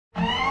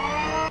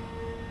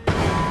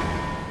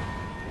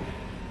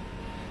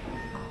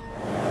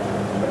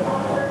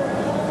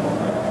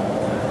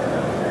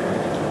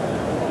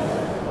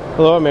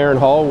Hello, I'm Aaron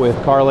Hull with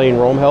Carr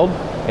Roemheld,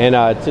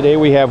 and today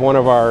we have one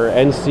of our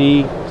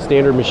NC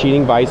standard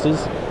machining vices.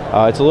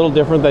 It's a little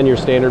different than your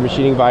standard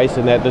machining vise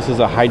in that this is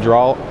a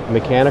hydraulic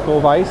mechanical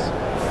vise.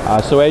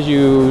 So as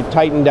you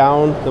tighten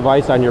down the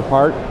vise on your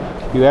part,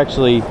 you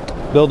actually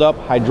build up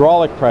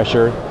hydraulic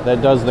pressure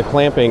that does the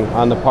clamping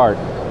on the part.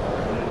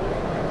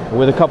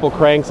 With a couple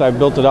cranks, I've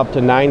built it up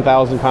to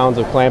 9,000 pounds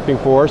of clamping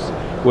force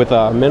with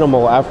a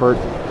minimal effort,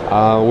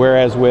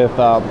 whereas with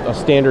a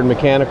standard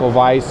mechanical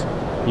vise,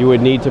 you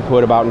would need to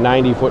put about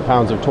 90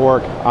 foot-pounds of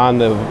torque on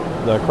the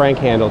crank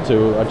handle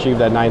to achieve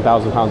that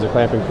 9,000 pounds of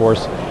clamping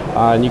force.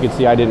 And you can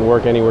see I didn't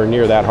work anywhere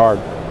near that hard.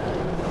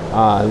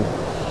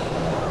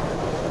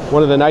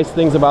 One of the nice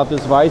things about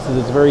this vise is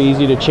it's very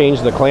easy to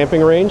change the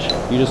clamping range.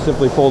 You just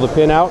simply pull the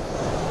pin out,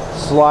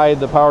 slide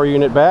the power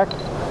unit back,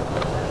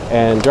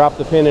 and drop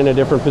the pin in a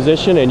different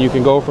position, and you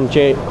can go from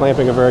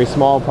clamping a very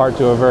small part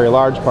to a very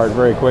large part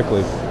very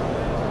quickly.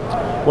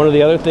 One of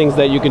the other things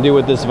that you can do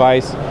with this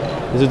vise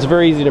is it's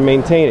very easy to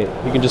maintain it.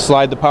 You can just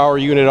slide the power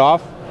unit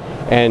off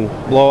and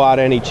blow out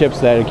any chips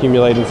that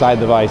accumulate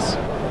inside the vise.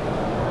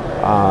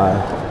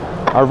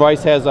 Our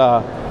vise has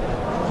a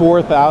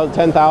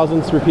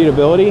 10,000ths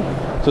repeatability,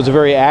 so it's a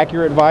very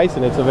accurate vise,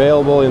 and it's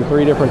available in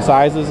 3 different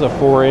sizes: a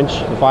 4-inch,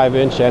 a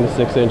 5-inch, and a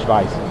 6-inch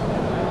vise.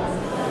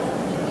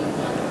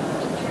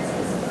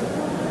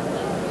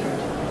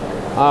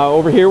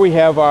 Over here we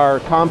have our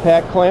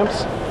compact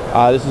clamps.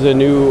 This is a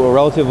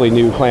relatively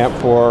new clamp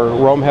for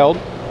Roemheld.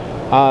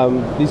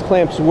 These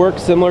clamps work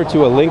similar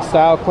to a link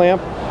style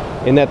clamp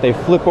in that they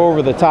flip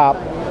over the top,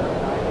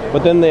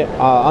 but then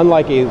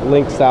unlike a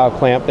link style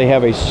clamp, they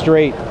have a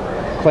straight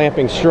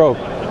clamping stroke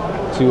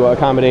to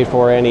accommodate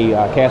for any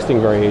casting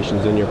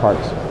variations in your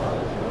parts.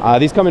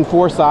 These come in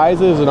 4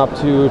 sizes and up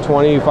to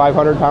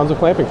 2,500 pounds of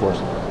clamping force.